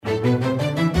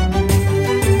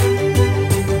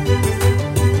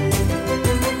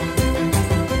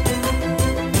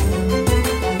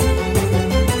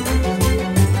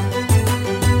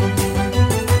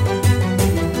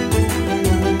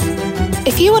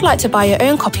would like to buy your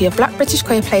own copy of Black British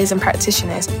Queer Plays and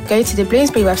Practitioners, go to the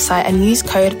Bloomsbury website and use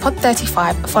code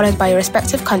POD35 followed by your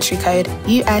respective country code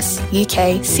US,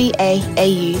 UK, CA,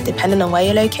 AU, depending on where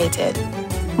you're located.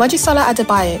 Mojisola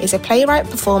Adebayo is a playwright,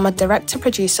 performer, director,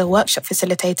 producer, workshop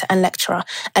facilitator and lecturer,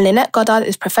 and Lynette Goddard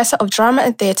is Professor of Drama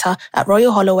and Theatre at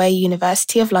Royal Holloway,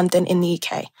 University of London in the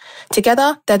UK.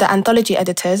 Together, they're the anthology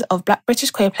editors of Black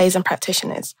British Queer Plays and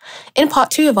Practitioners. In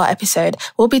part 2 of our episode,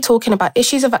 we'll be talking about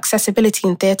issues of accessibility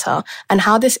in theatre and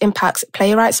how this impacts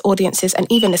playwrights, audiences, and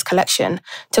even this collection.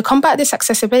 To combat this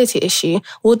accessibility issue,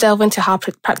 we'll delve into how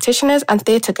practitioners and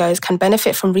theatregoers can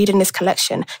benefit from reading this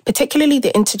collection, particularly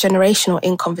the intergenerational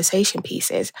in conversation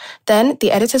pieces. Then,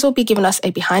 the editors will be giving us a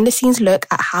behind-the-scenes look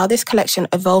at how this collection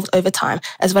evolved over time,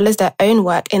 as well as their own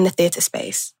work in the theatre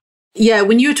space. Yeah,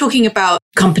 when you were talking about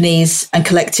companies and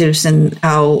collectives and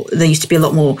how there used to be a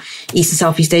lot more East and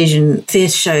Southeast Asian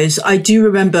theatre shows, I do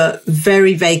remember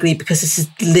very vaguely, because this is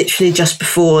literally just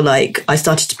before I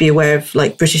started to be aware of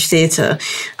British theatre.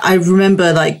 I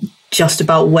remember just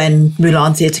about when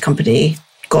Mulan Theatre Company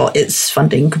got its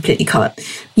funding completely cut.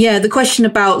 Yeah, the question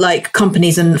about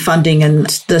companies and funding and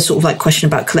the sort of question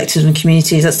about collectives and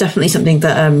communities, that's definitely something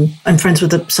that I'm friends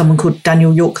with someone called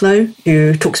Daniel Yorklow,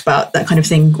 who talks about that kind of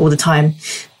thing all the time.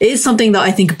 It is something that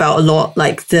I think about a lot,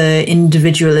 the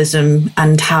individualism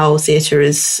and how theatre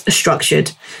is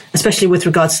structured, especially with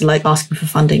regards to asking for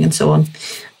funding and so on.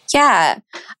 Yeah,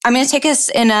 I'm going to take us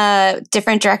in a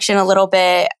different direction a little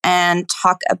bit and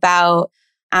talk about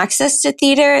access to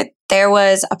theatre. There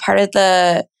was a part of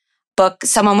the book,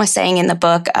 someone was saying in the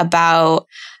book about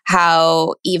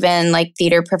how even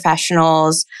theater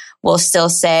professionals will still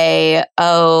say,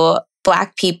 oh,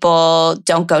 Black people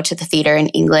don't go to the theater in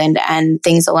England and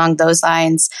things along those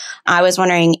lines. I was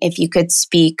wondering if you could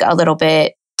speak a little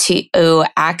bit to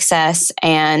access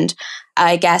and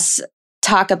I guess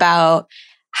talk about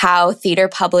how theater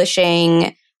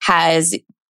publishing has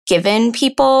given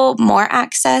people more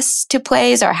access to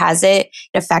plays, or has it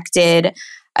affected,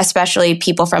 especially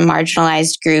people from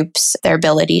marginalized groups, their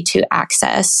ability to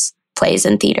access plays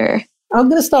and theater? I'm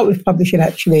going to start with publishing,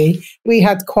 actually. We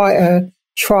had quite a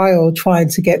trial trying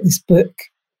to get this book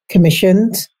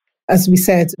commissioned. As we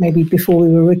said, maybe before we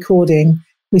were recording,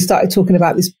 we started talking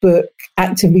about this book,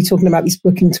 actively talking about this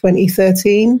book in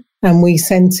 2013, and we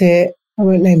sent it, I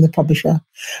won't name the publisher,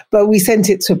 but we sent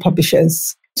it to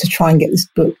publishers to try and get this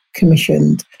book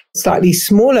commissioned. Slightly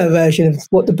smaller version of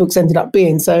what the books ended up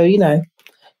being. So,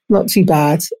 not too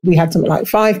bad. We had something like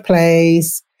 5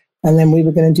 plays, and then we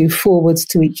were going to do forwards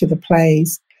to each of the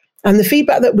plays. And the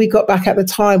feedback that we got back at the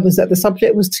time was that the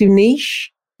subject was too niche.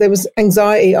 There was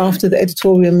anxiety after the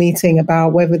editorial meeting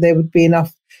about whether there would be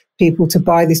enough people to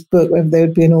buy this book, whether there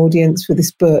would be an audience for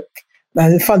this book.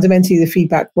 And fundamentally, the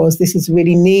feedback was this is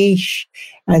really niche,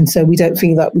 and so we don't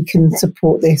think that we can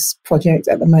support this project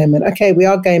at the moment. Okay, we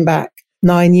are going back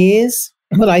 9 years,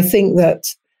 but I think that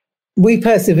we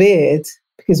persevered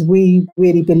because we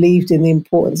really believed in the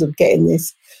importance of getting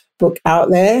this book out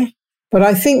there. But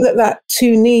I think that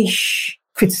too niche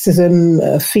criticism,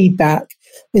 feedback,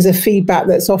 is a feedback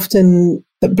that's often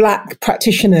that Black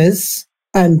practitioners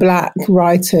and Black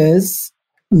writers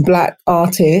and Black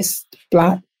artists,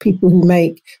 Black people who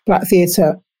make Black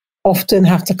theatre often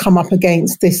have to come up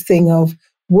against this thing of,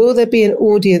 will there be an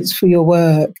audience for your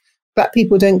work? Black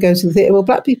people don't go to the theatre. Well,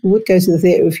 Black people would go to the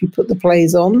theatre if you put the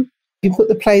plays on. If you put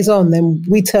the plays on, then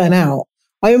we turn out.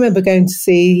 I remember going to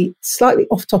see, slightly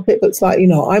off topic, but slightly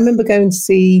not. I remember going to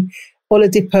see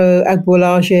Oladipo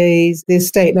Agbolage's The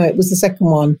Estate. No, it was the second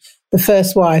one. The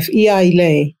First Wife, Iya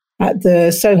Ile, at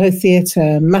the Soho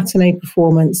Theatre, matinee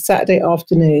performance, Saturday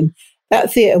afternoon.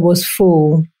 That theatre was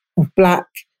full of Black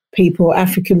people,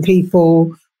 African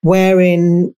people,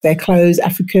 wearing their clothes,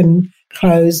 African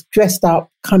clothes, dressed up,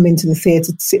 come into the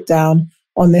theatre to sit down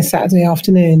on their Saturday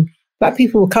afternoon. Black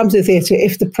people will come to the theatre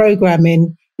if the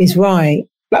programming is right.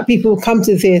 Black people will come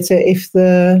to the theatre if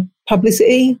the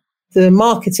publicity, the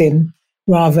marketing,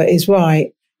 rather, is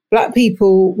right. Black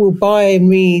people will buy and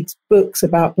read books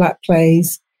about Black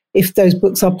plays if those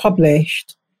books are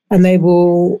published, and they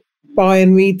will buy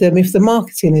and read them if the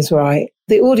marketing is right.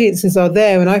 The audiences are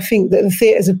there, and I think that the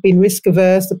theatres have been risk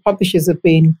averse, the publishers have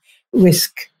been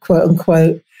risk, quote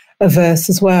unquote, averse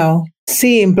as well.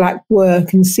 Seeing Black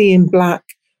work and seeing Black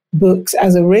books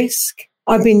as a risk.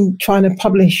 I've been trying to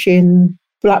publish in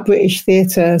Black British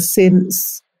theatre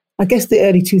since, I guess, the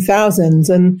early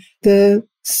 2000s, and the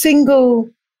single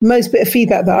most bit of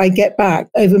feedback that I get back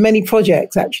over many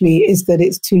projects actually is that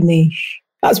it's too niche.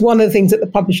 That's one of the things that the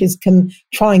publishers can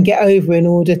try and get over in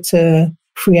order to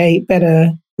create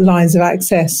better lines of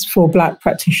access for Black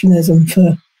practitioners and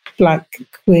for Black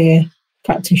queer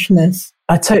practitioners.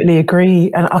 I totally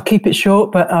agree. And I'll keep it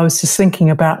short, but I was just thinking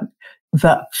about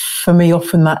that. For me,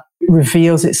 often that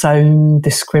reveals its own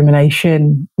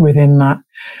discrimination within that.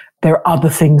 There are other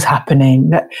things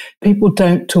happening that people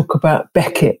don't talk about.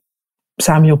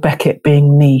 Samuel Beckett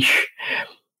being niche,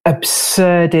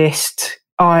 absurdist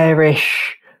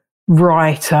Irish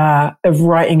writer of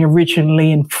writing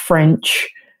originally in French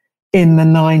in the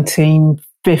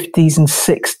 1950s and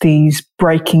 60s,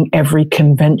 breaking every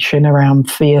convention around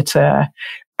theatre.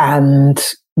 And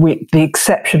with the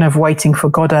exception of Waiting for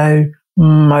Godot,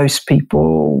 most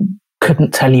people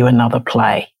couldn't tell you another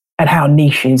play. And how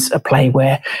niche is a play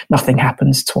where nothing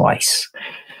happens twice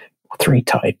or three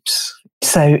times.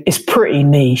 So it's pretty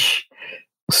niche.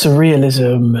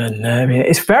 Surrealism, and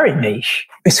it's very niche.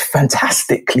 It's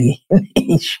fantastically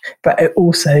niche, but it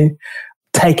also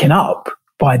taken up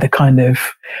by the kind of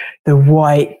the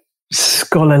white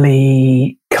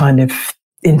scholarly kind of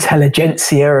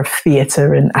intelligentsia of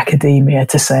theatre and academia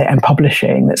to say, and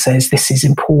publishing, that says this is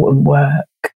important work.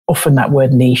 Often that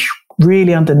word niche,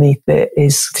 really underneath it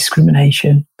is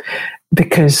discrimination,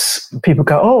 because people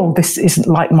go, oh, this isn't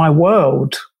like my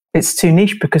world. It's too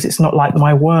niche because it's not like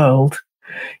my world.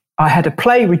 I had a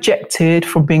play rejected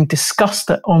from being discussed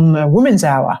on Women's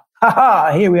Hour.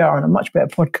 Here we are on a much better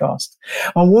podcast.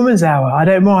 On Women's Hour, I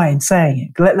don't mind saying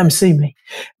it. Let them sue me.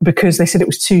 Because they said it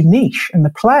was too niche. And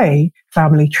the play,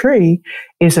 Family Tree,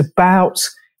 is about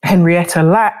Henrietta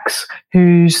Lacks,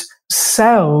 whose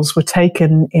cells were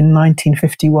taken in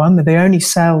 1951. They're the only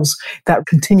cells that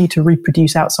continue to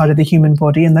reproduce outside of the human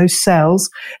body. And those cells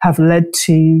have led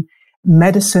to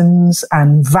medicines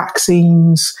and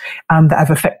vaccines that have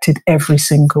affected every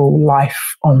single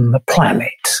life on the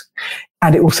planet.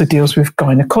 And it also deals with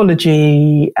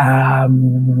gynecology,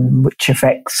 which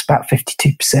affects about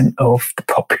 52% of the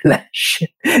population.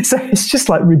 So it's just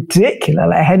like ridiculous.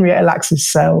 Like Henrietta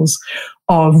Lacks's cells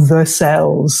are the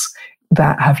cells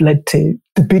that have led to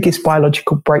the biggest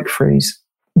biological breakthroughs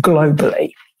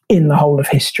globally in the whole of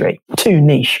history. Too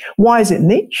niche. Why is it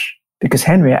niche? Because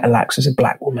Henrietta Lacks was a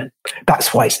black woman.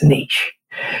 That's why it's niche.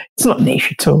 It's not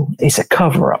niche at all. It's a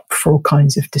cover-up for all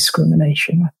kinds of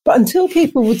discrimination. But until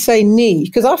people would say niche,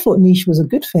 because I thought niche was a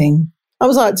good thing. I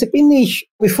was like, to be niche,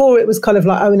 before it was kind of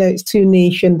like, oh no, it's too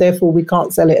niche and therefore we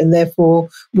can't sell it and therefore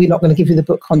we're not going to give you the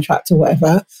book contract or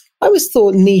whatever. I always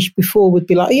thought niche before would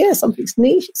be like, oh, yeah, something's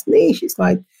niche, it's niche. It's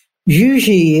like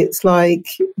Juji, it's like,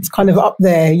 it's kind of up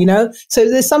there, you know? So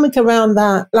there's something around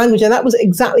that language. And that was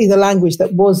exactly the language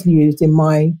that was used in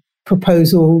my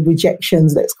proposal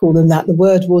rejections, let's call them that. The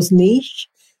word was niche.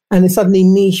 And then suddenly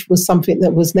niche was something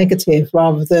that was negative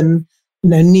rather than,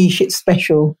 you know, niche, it's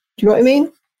special. Do you know what I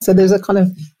mean? So there's a kind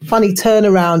of funny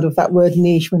turnaround of that word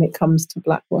niche when it comes to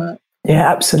black work.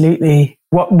 Yeah, absolutely.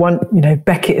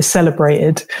 Beckett is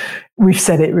celebrated. We've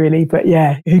said it really, but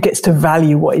yeah, who gets to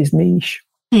value what is niche?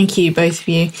 Thank you, both of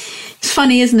you. It's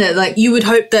funny, isn't it? Like, you would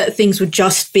hope that things would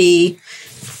just be,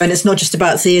 and it's not just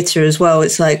about theatre as well.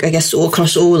 It's like, I guess, all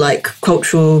across all like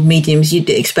cultural mediums, you'd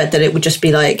expect that it would just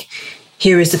be like,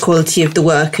 here is the quality of the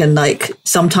work. And like,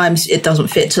 sometimes it doesn't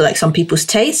fit to like some people's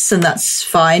tastes, and that's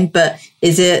fine. But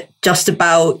is it just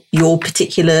about your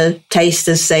particular taste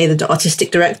as, say, the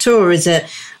artistic director, or is it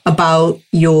about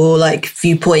your like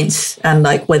viewpoints and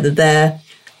like whether they're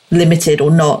limited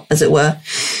or not, as it were?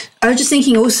 I was just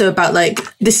thinking also about like,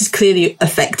 this has clearly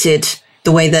affected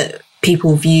the way that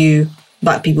people view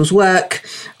Black people's work,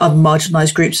 other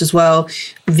marginalised groups as well,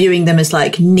 viewing them as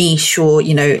like niche, or,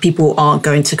 you know, people aren't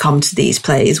going to come to these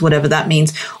plays, whatever that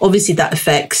means. Obviously that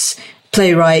affects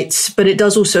playwrights, but it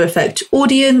does also affect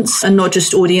audience, and not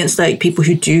just audience, like people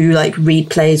who do like read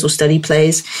plays or study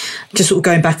plays. Just sort of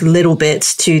going back a little bit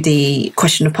to the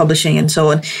question of publishing and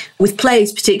so on. With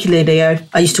plays particularly,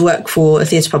 I used to work for a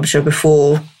theatre publisher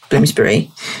before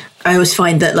Bloomsbury. I always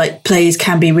find that like plays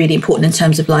can be really important in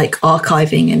terms of like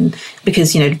archiving, and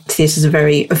because, you know, theatre is a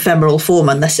very ephemeral form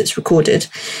unless it's recorded.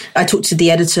 I talked to the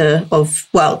editor of,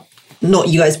 well, not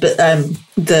you guys, but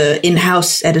the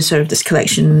in-house editor of this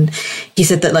collection. He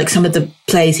said that like some of the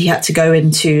plays he had to go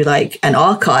into like an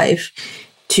archive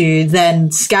to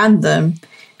then scan them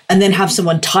and then have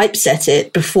someone typeset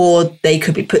it before they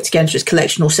could be put together into his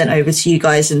collection or sent over to you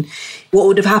guys. And what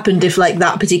would have happened if like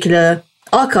that particular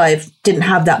archive didn't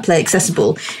have that play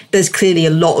accessible? There's clearly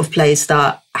a lot of plays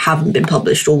that haven't been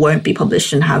published or won't be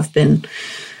published and have been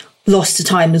lost to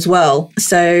time as well.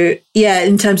 So yeah,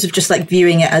 in terms of just like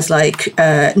viewing it as like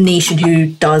niche and who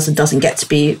does and doesn't get to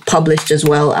be published as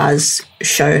well as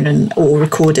shown and or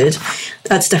recorded,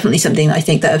 that's definitely something that I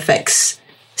think that affects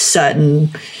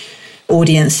certain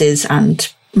audiences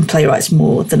and playwrights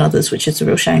more than others, which is a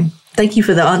real shame. Thank you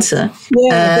for the answer.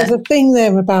 Yeah, there's a thing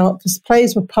there about, because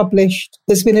plays were published.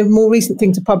 There's been a more recent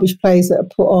thing to publish plays that are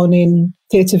put on in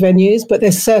theatre venues, but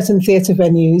there's certain theatre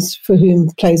venues for whom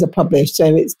plays are published.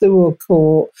 So it's the Royal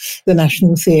Court, the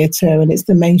National Theatre, and it's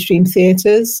the mainstream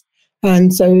theatres.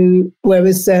 And so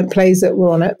whereas plays that were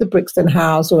on at the Brixton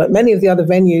House or at many of the other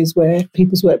venues where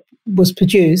people's work was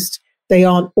produced, they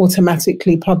aren't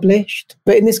automatically published.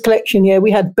 But in this collection, yeah,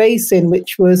 we had Basin,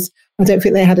 which was, I don't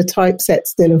think they had a typeset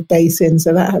still of Basin,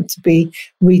 so that had to be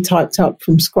retyped up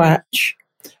from scratch.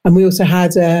 And we also had,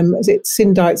 is it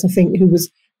Syndites, I think,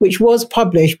 which was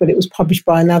published, but it was published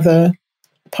by another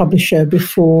publisher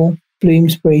before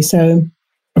Bloomsbury. So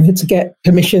I had to get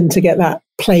permission to get that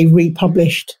play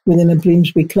republished within a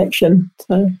Bloomsbury collection.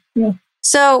 So, yeah.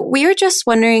 So we were just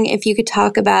wondering if you could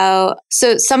talk about,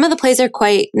 so some of the plays are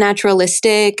quite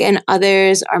naturalistic and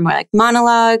others are more like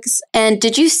monologues. And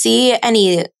did you see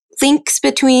any links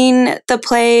between the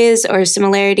plays or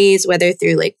similarities, whether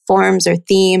through like forms or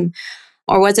theme,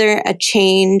 or was there a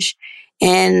change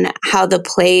in how the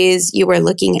plays you were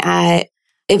looking at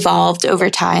evolved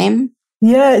over time?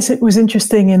 Yeah, it was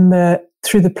interesting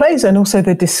through the plays and also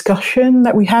the discussion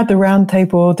that we had, the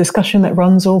roundtable discussion that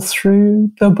runs all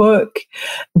through the book,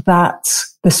 that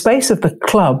the space of the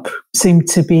club seemed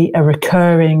to be a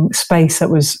recurring space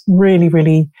that was really,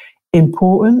 really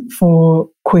important for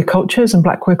queer cultures and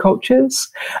Black queer cultures.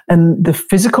 And the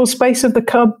physical space of the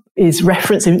club is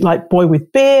referenced in like Boy with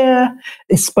Beer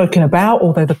is spoken about,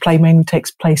 although the play mainly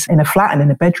takes place in a flat and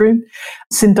in a bedroom.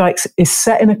 Syndites is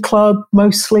set in a club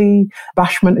mostly.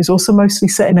 Bashment is also mostly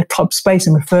set in a club space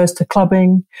and refers to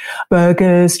clubbing.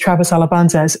 Burgers, Travis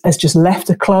Alabanza has just left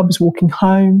a club, is walking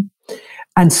home.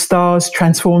 And Stars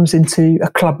transforms into a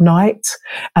club night.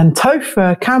 And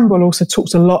Topher Campbell also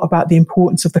talks a lot about the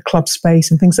importance of the club space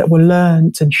and things that were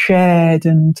learnt and shared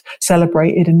and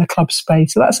celebrated in the club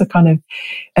space. So that's a kind of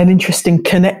an interesting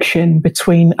connection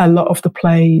between a lot of the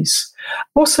plays.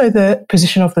 Also the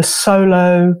position of the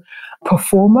solo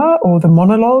performer or the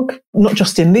monologue, not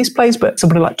just in these plays, but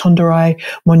somebody like Tondorai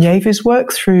Monyeva's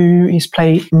work through his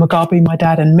play Mugabe, My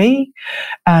Dad and Me,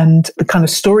 and the kind of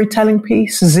storytelling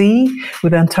piece, Z,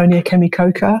 with Antonia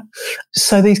Kemikoka.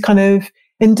 So these kind of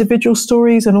individual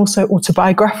stories and also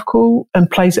autobiographical and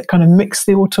plays that kind of mix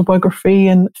the autobiography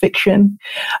and fiction,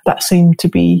 that seemed to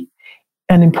be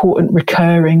an important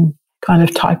recurring kind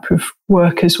of type of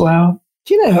work as well.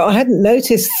 Do you know, I hadn't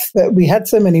noticed that we had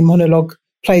so many monologue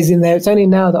plays in there. It's only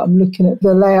now that I'm looking at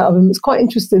the layout of them. It's quite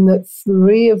interesting that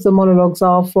 3 of the monologues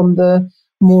are from the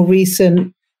more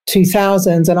recent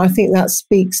 2000s. And I think that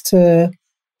speaks to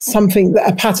something,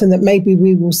 a pattern that maybe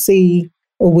we will see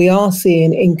or we are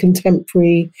seeing in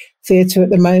contemporary theatre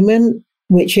at the moment,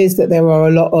 which is that there are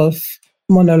a lot of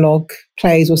monologue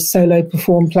plays or solo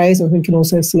performed plays. I'm thinking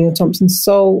also Selena Thompson's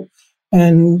Soul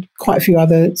and quite a few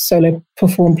other solo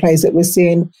performed plays that we're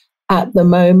seeing at the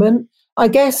moment. I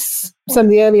guess some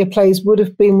of the earlier plays would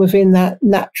have been within that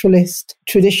naturalist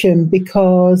tradition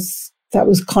because that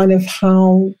was kind of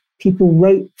how people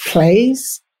wrote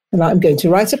plays. And like, I'm going to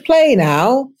write a play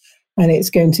now, and it's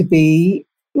going to be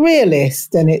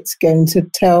realist, and it's going to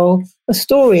tell a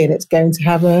story, and it's going to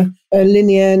have a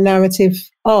linear narrative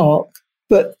arc.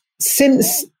 But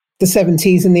since the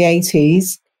 70s and the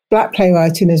 80s, Black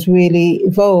playwriting has really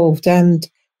evolved and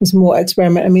is more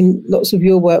experiment. I mean, lots of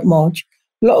your work, Marge,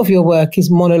 a lot of your work is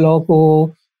monologue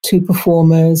or 2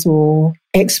 performers or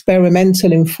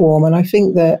experimental in form. And I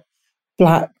think that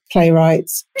Black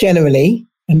playwrights generally,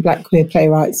 and Black queer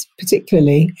playwrights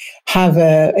particularly, have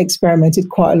experimented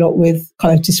quite a lot with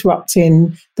kind of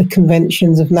disrupting the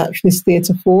conventions of naturalist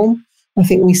theatre form. I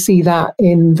think we see that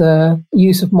in the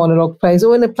use of monologue plays,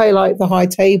 or in a play like The High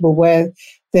Table, where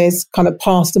there's kind of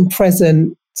past and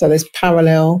present. So there's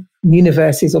parallel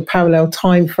universes or parallel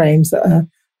time frames that are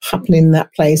happening in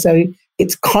that play. So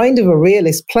it's kind of a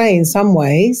realist play in some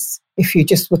ways, if you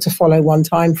just were to follow one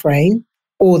time frame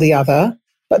or the other.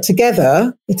 But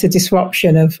together, it's a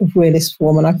disruption of realist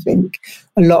form. And I think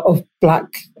a lot of Black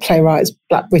playwrights,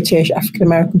 Black British,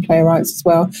 African-American playwrights as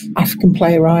well, African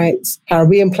playwrights,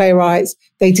 Caribbean playwrights,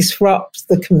 they disrupt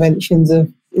the conventions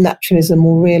of naturalism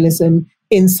or realism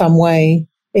in some way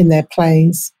in their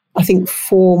plays. I think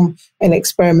form and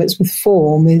experiments with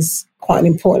form is quite an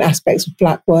important aspect of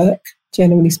Black work,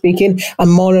 generally speaking. And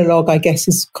monologue, I guess,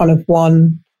 is kind of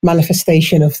one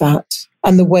manifestation of that.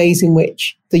 And the ways in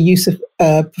which the use of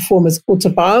performers'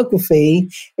 autobiography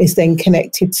is then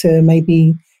connected to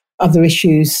maybe other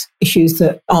issues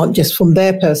that aren't just from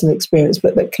their personal experience,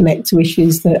 but that connect to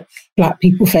issues that Black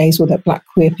people face or that Black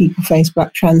queer people face,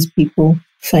 Black trans people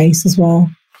face as well.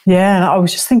 Yeah, and I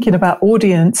was just thinking about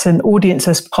audience and audience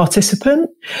as participant.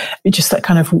 It's just that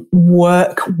kind of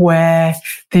work where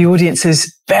the audience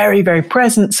is very, very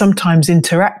present, sometimes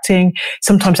interacting.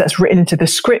 Sometimes that's written into the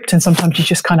script and sometimes you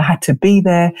just kind of had to be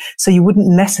there. So you wouldn't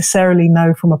necessarily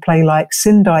know from a play like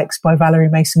Syndyches by Valerie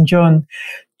Mason-John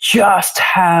just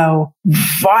how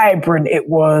vibrant it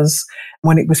was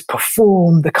when it was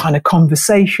performed, the kind of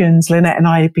conversations. Lynette and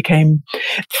I became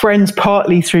friends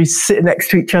partly through sitting next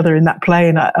to each other in that play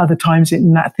and at other times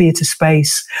in that theatre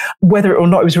space. Whether or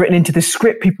not it was written into the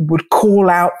script, people would call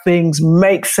out things,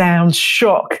 make sounds,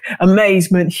 shock,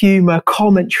 amazement, humour,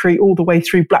 commentary, all the way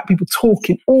through, Black people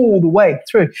talking all the way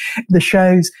through the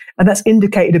shows. And that's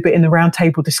indicated a bit in the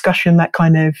roundtable discussion, that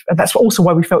kind of, that's also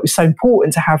why we felt it was so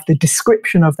important to have the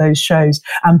description of those shows.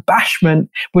 And Bashment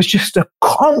was just a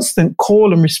constant call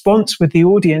and response with the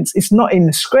audience. It's not in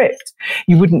the script.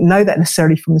 You wouldn't know that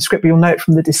necessarily from the script, but you'll know it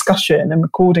from the discussion and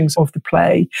recordings of the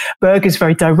play. Burgers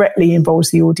very directly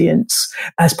involves the audience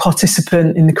as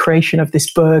participant in the creation of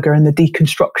this burger and the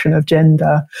deconstruction of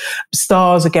gender.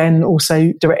 Stars, again,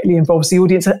 also directly involves the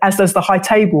audience, as does the high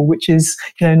table, which is,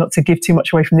 not to give too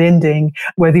much away from the ending,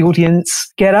 where the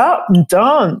audience get up and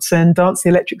dance the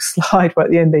electric slide right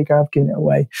at the end. There you go, I've given it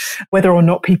away. Whether or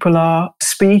not people are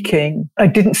speaking. I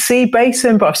didn't see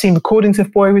Basin, but I've seen recordings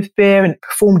of Boy with Fear, and it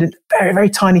performed in a very, very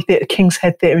tiny theatre, King's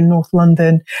Head Theatre in North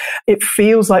London. It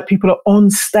feels like people are on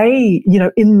stage,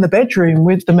 in the bedroom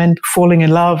with the men falling in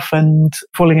love and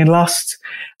falling in lust.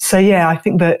 So yeah, I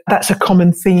think that that's a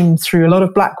common theme through a lot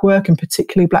of Black work, and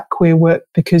particularly Black queer work,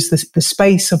 because the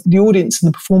space of the audience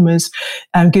and the performers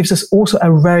gives us also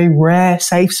a very rare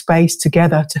safe space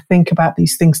together to think about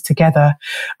these things together.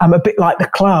 A bit like the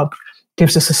club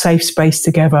gives us a safe space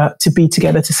together, to be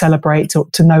together, to celebrate,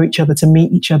 to know each other, to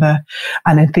meet each other,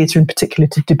 and in theatre in particular,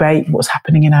 to debate what's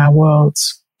happening in our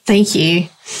worlds. Thank you.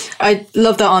 I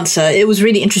love that answer. It was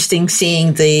really interesting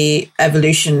seeing the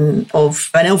evolution of,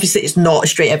 and obviously it's not a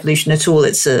straight evolution at all,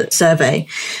 it's a survey,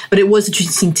 but it was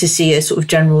interesting to see a sort of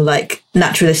general,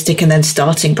 naturalistic, and then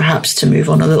starting perhaps to move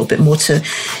on a little bit more to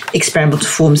experimental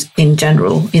forms in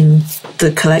general in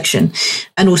the collection,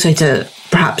 and also to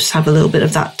perhaps have a little bit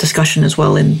of that discussion as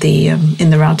well in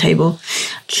the round table.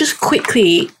 Just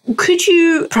quickly, could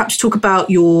you perhaps talk about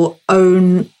your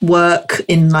own work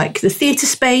in the theatre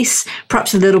space,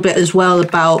 perhaps a little bit as well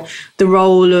about the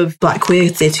role of Black queer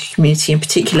theatre community in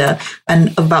particular,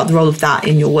 and about the role of that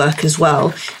in your work as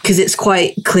well? Because it's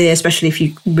quite clear, especially if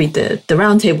you read the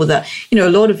round table, that, a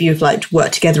lot of you have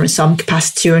worked together in some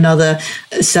capacity or another.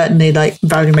 Certainly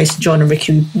Valerie Mason-John and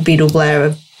Ricky Beadle-Blair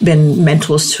have been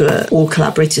mentors or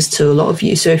collaborators to a lot of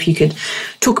you. So if you could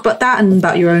talk about that and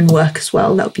about your own work as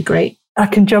well, that would be great. I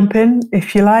can jump in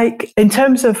if you like. In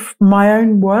terms of my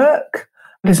own work,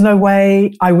 there's no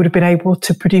way I would have been able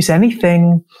to produce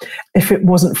anything if it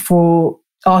wasn't for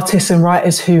artists and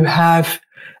writers who have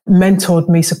mentored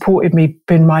me, supported me,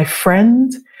 been my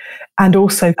friend, and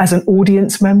also as an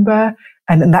audience member,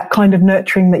 and that kind of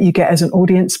nurturing that you get as an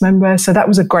audience member. So that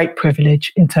was a great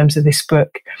privilege in terms of this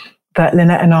book, that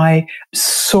Lynette and I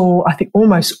saw, I think,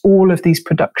 almost all of these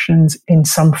productions in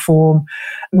some form.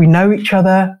 We know each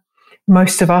other,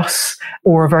 most of us,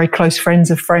 or are very close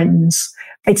friends of friends.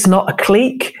 It's not a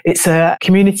clique, it's a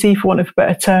community, for want of a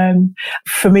better term.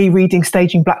 For me, reading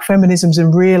Staging Black Feminisms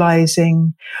and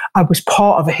realising I was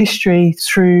part of a history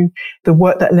through the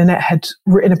work that Lynette had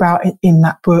written about in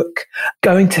that book,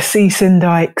 going to see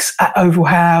Syndyches at Oval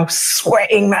House,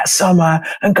 sweating that summer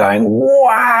and going,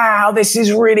 wow, this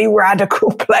is really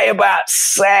radical play about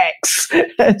sex.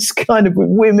 It's kind of with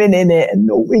women in it and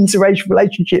interracial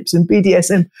relationships and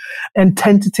BDSM, and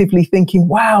tentatively thinking,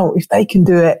 wow, if they can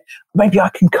do it, maybe I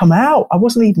can come out. I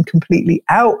wasn't even completely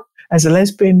out as a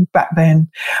lesbian back then.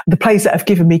 The plays that have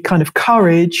given me kind of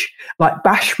courage, like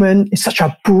Bashment, is such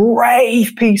a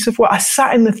brave piece of work. I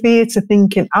sat in the theatre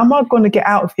thinking, am I going to get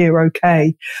out of here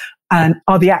okay? And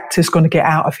are the actors going to get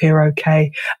out of here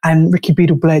okay? And Ricky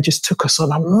Beadle-Blair just took us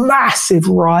on a massive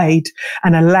ride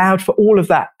and allowed for all of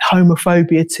that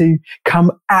homophobia to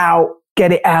come out.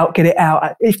 Get it out, get it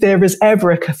out. If there was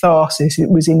ever a catharsis, it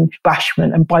was in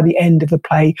Bashment. And by the end of the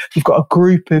play, you've got a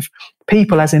group of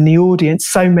people, as in the audience,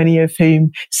 so many of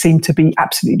whom seem to be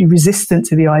absolutely resistant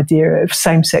to the idea of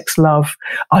same-sex love,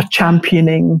 are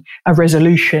championing a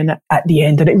resolution at the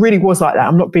end. And it really was like that.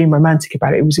 I'm not being romantic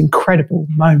about it. It was an incredible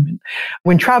moment.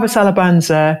 When Travis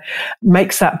Alabanza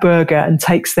makes that burger and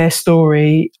takes their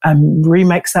story and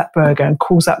remakes that burger and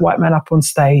calls that white man up on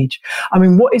stage, I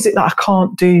mean, what is it that I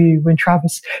can't do when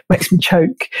Travis makes me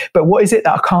choke? But what is it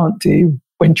that I can't do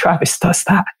when Travis does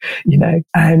that,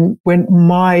 and when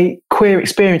my queer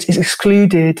experience is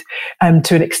excluded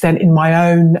to an extent in my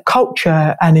own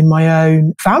culture and in my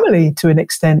own family to an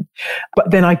extent. But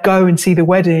then I go and see the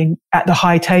wedding at the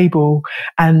high table,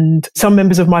 and some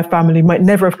members of my family might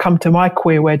never have come to my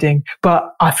queer wedding,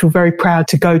 but I feel very proud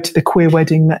to go to the queer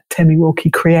wedding that Temi Wilkie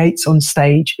creates on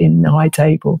stage in the high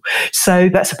table. So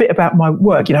that's a bit about my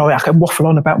work. I can waffle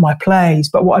on about my plays,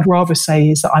 but what I'd rather say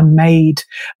is that I'm made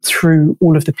through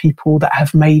all of the people that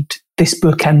have made this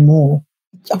book and more.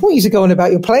 I want you to go on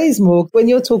about your plays more. When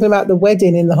you're talking about the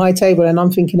wedding in the high table, and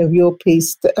I'm thinking of your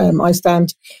piece, I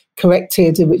Stand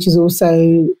Corrected, which is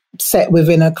also set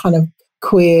within a kind of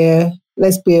queer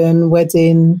lesbian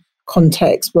wedding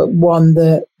context, but one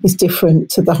that is different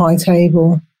to the high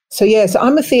table. So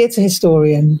I'm a theatre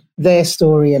historian, their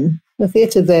historian, a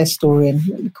theatre their historian,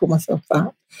 let me call myself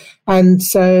that. And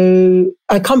so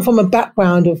I come from a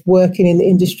background of working in the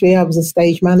industry. I was a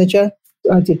stage manager.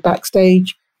 I did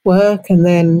backstage work, and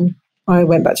then I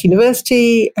went back to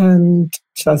university and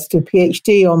started to do a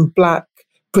PhD on Black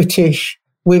British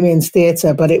women's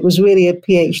theatre, but it was really a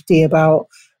PhD about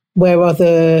where are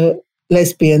the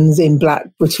lesbians in Black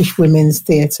British women's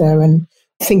theatre, and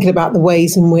thinking about the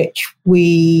ways in which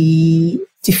we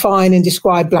define and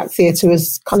describe Black theatre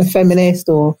as kind of feminist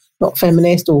or not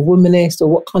feminist or womanist, or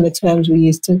what kind of terms we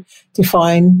use to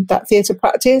define that theatre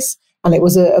practice. And it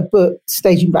was a book,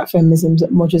 Staging Black Feminisms,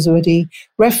 that Modge has already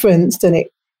referenced, and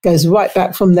it goes right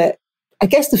back from the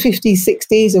 50s,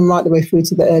 60s, and right the way through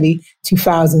to the early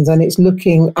 2000s. And it's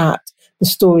looking at the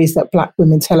stories that Black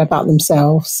women tell about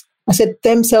themselves. I said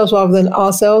themselves rather than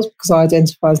ourselves because I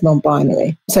identify as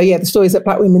non-binary. So the stories that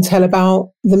Black women tell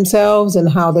about themselves and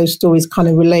how those stories kind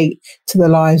of relate to the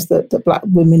lives that Black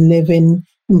women live in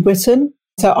Britain.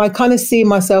 So I kind of see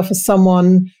myself as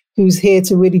someone who's here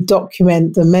to really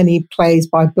document the many plays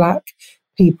by Black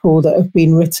people that have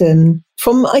been written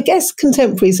from, I guess,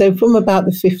 contemporary, so from about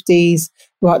the 50s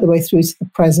right the way through to the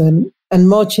present. And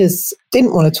Modge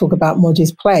didn't want to talk about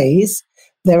Modge's plays,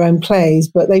 their own plays,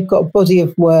 but they've got a body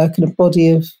of work and a body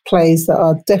of plays that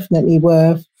are definitely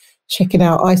worth checking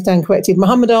out. I Stand Corrected,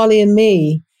 Muhammad Ali and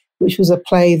Me, which was a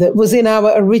play that was in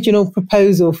our original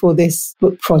proposal for this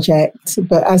book project.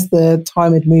 But as the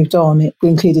time had moved on, it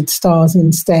included stars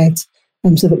instead,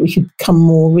 so that we could become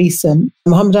more recent.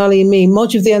 Muhammad Ali and Me,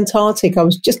 Modge of the Antarctic. I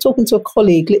was just talking to a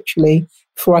colleague, literally,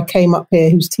 before I came up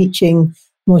here, who's teaching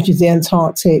Modge of the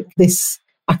Antarctic this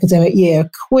academic year,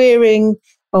 queering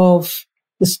of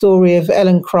the story of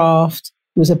Ellen Craft,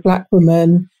 who was a Black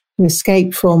woman who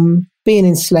escaped from being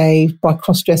enslaved by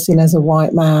cross-dressing as a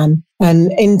white man.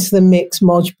 And into the mix,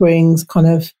 Modge brings kind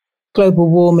of global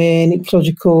warming,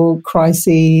 ecological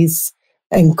crises,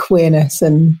 and queerness.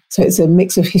 And so it's a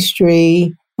mix of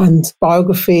history and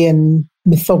biography and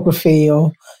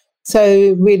mythography.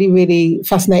 So really, really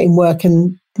fascinating work.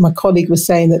 And my colleague was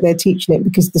saying that they're teaching it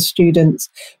because the students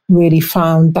really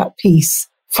found that piece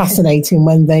fascinating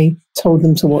when they told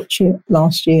them to watch it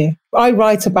last year. I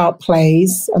write about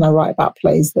plays, and I write about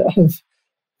plays that have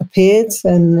appeared,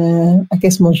 and I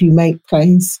guess, Modge, you make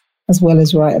plays as well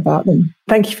as write about them.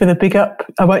 Thank you for the big up.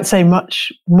 I won't say much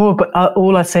more, but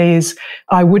all I say is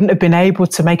I wouldn't have been able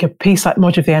to make a piece like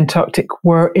Modge of the Antarctic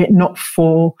were it not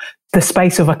for the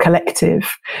space of a collective.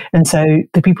 And so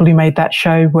the people who made that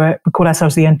show we call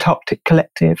ourselves the Antarctic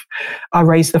Collective. I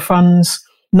raised the funds.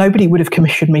 Nobody would have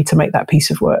commissioned me to make that piece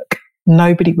of work.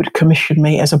 Nobody would commission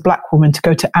me as a Black woman to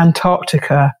go to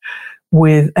Antarctica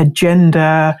with a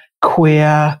gender,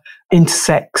 queer,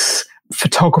 intersex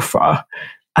photographer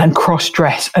and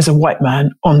cross-dress as a white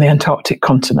man on the Antarctic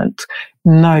continent.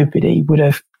 Nobody would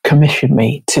have commissioned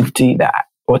me to do that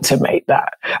or to make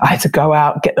that. I had to go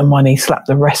out, get the money, slap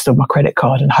the rest on my credit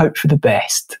card and hope for the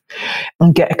best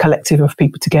and get a collective of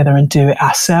people together and do it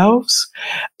ourselves.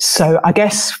 So I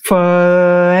guess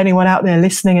for anyone out there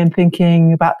listening and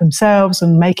thinking about themselves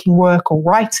and making work or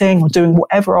writing or doing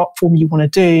whatever art form you want to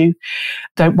do,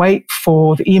 don't wait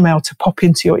for the email to pop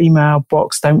into your email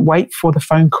box. Don't wait for the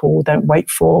phone call. Don't wait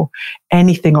for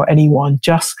anything or anyone.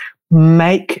 Just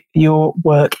make your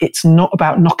work. It's not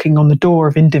about knocking on the door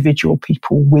of individual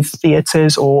people with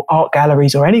theatres or art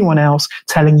galleries or anyone else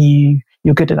telling you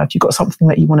you're good enough. You've got something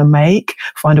that you want to make,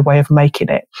 find a way of making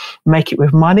it. Make it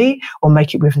with money or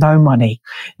make it with no money.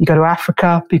 You go to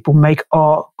Africa, people make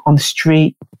art on the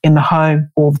street, in the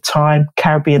home, all the time.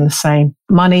 Caribbean, the same.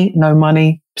 Money, no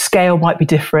money. scale might be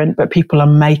different, but people are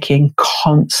making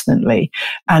constantly.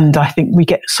 And I think we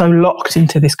get so locked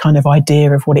into this kind of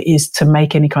idea of what it is to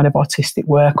make any kind of artistic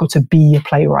work or to be a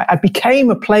playwright. I became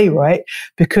a playwright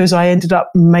because I ended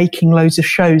up making loads of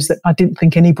shows that I didn't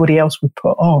think anybody else would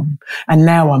put on. And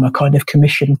now I'm a kind of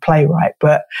commissioned playwright,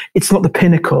 but it's not the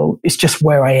pinnacle. It's just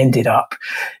where I ended up.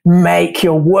 Make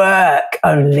your work.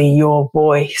 Only your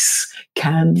voice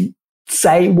can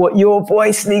say what your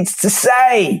voice needs to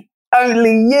say.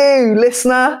 Only you,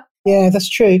 listener. Yeah, that's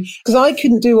true. Because I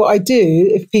couldn't do what I do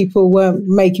if people weren't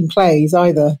making plays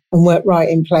either and weren't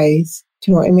writing plays.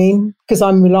 Do you know what I mean? Because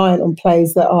I'm reliant on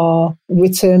plays that are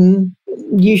written,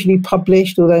 usually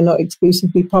published, although not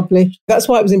exclusively published. That's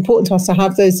why it was important to us to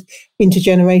have those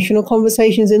intergenerational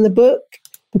conversations in the book,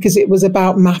 because it was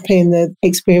about mapping the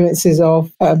experiences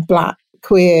of Black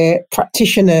queer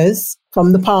practitioners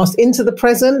from the past into the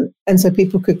present. And so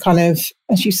people could kind of,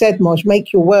 as you said, Moj,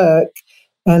 make your work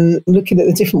and looking at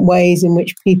the different ways in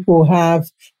which people have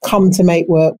come to make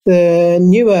work. The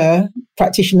newer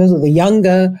practitioners or the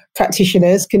younger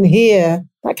practitioners can hear.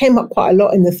 That came up quite a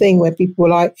lot in the thing where people were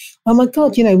like, oh my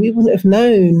God, we wouldn't have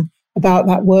known about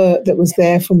that work that was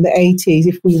there from the 80s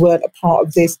if we weren't a part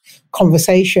of this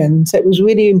conversation. So it was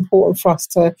really important for us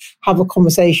to have a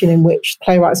conversation in which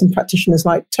playwrights and practitioners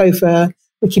like Topher,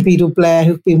 Ricky Beadle-Blair,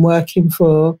 who've been working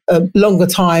for a longer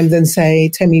time than,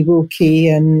 say, Temi Wilkie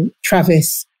and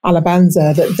Travis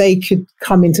Alabanza, that they could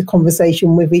come into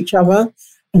conversation with each other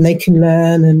and they can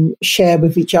learn and share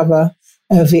with each other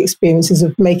the experiences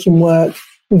of making work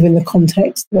within the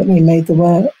context that they made the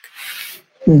work.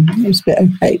 It was a bit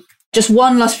opaque. Just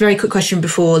one last very quick question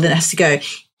before Lynette has to go.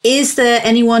 Is there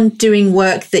anyone doing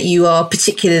work that you are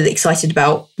particularly excited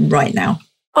about right now?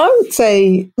 I would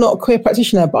say not a queer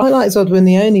practitioner, but I like Zodwa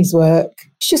Nyone's work.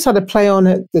 She just had a play on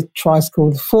at the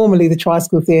Tri-School, formerly the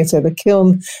Tri-School Theatre, the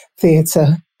Kiln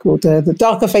Theatre, called The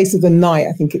Darker Face of the Night,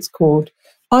 I think it's called.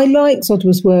 I like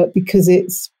Zodwa's work because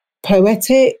it's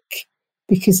poetic,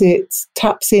 because it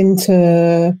taps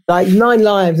into, like Nine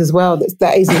Lives as well,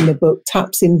 that is in the book,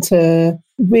 taps into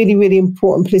really, really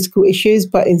important political issues,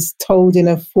 but is told in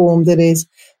a form that is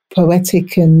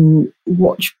poetic and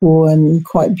watchable and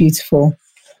quite beautiful.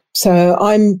 So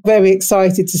I'm very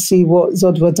excited to see what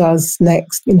Zodwa does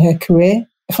next in her career.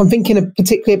 If I'm thinking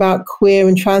particularly about queer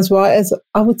and trans writers,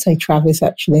 I would say Travis,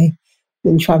 actually.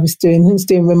 And Travis is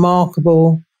doing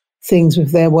remarkable things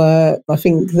with their work. I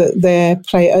think that their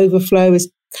play Overflow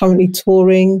is currently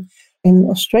touring in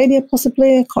Australia,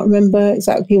 possibly. I can't remember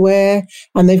exactly where.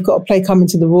 And they've got a play coming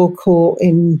to the Royal Court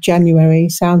in January,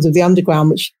 Sounds of the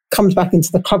Underground, which comes back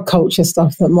into the club culture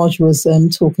stuff that Moj was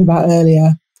talking about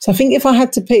earlier. So I think if I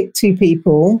had to pick two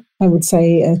people, I would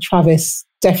say Travis,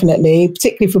 definitely,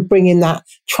 particularly for bringing that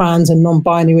trans and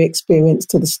non-binary experience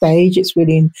to the stage. It's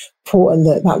really important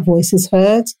that that voice is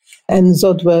heard. And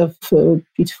Zodwa for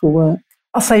beautiful work.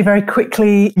 I'll say very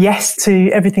quickly yes to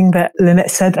everything that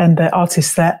Lynette said and the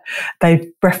artists that they've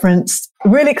referenced.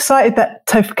 Really excited that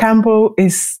Topher Campbell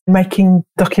is making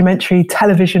documentary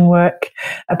television work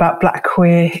about Black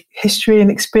queer history and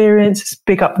experience.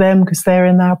 Big up them because they're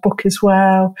in our book as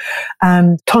well.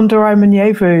 And Tondorai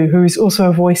Munyevu, who is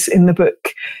also a voice in the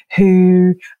book,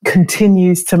 who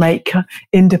continues to make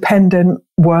independent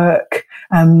work,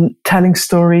 telling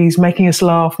stories, making us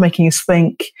laugh, making us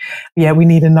think. Yeah, we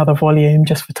need another volume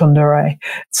just for Tondorai.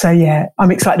 So yeah, I'm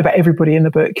excited about everybody in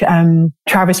the book.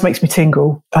 Travis makes me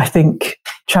tingle. I think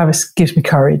Travis gives me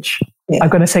courage. Yeah. I'm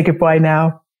going to say goodbye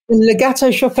now. Le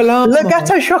Gâteau Chocolat. Le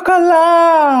Gâteau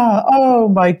Chocolat. Oh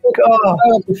my God.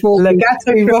 Le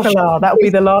Gâteau Chocolat. That would be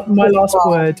my last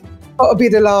word. That would be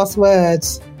the last word.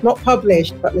 Not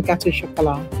published, but Le Gâteau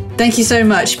Chocolat. Thank you so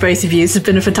much, both of you. This has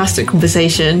been a fantastic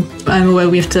conversation. I'm aware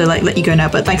we have to let you go now,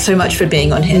 but thanks so much for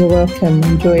being on here. You're welcome.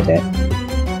 Enjoyed it.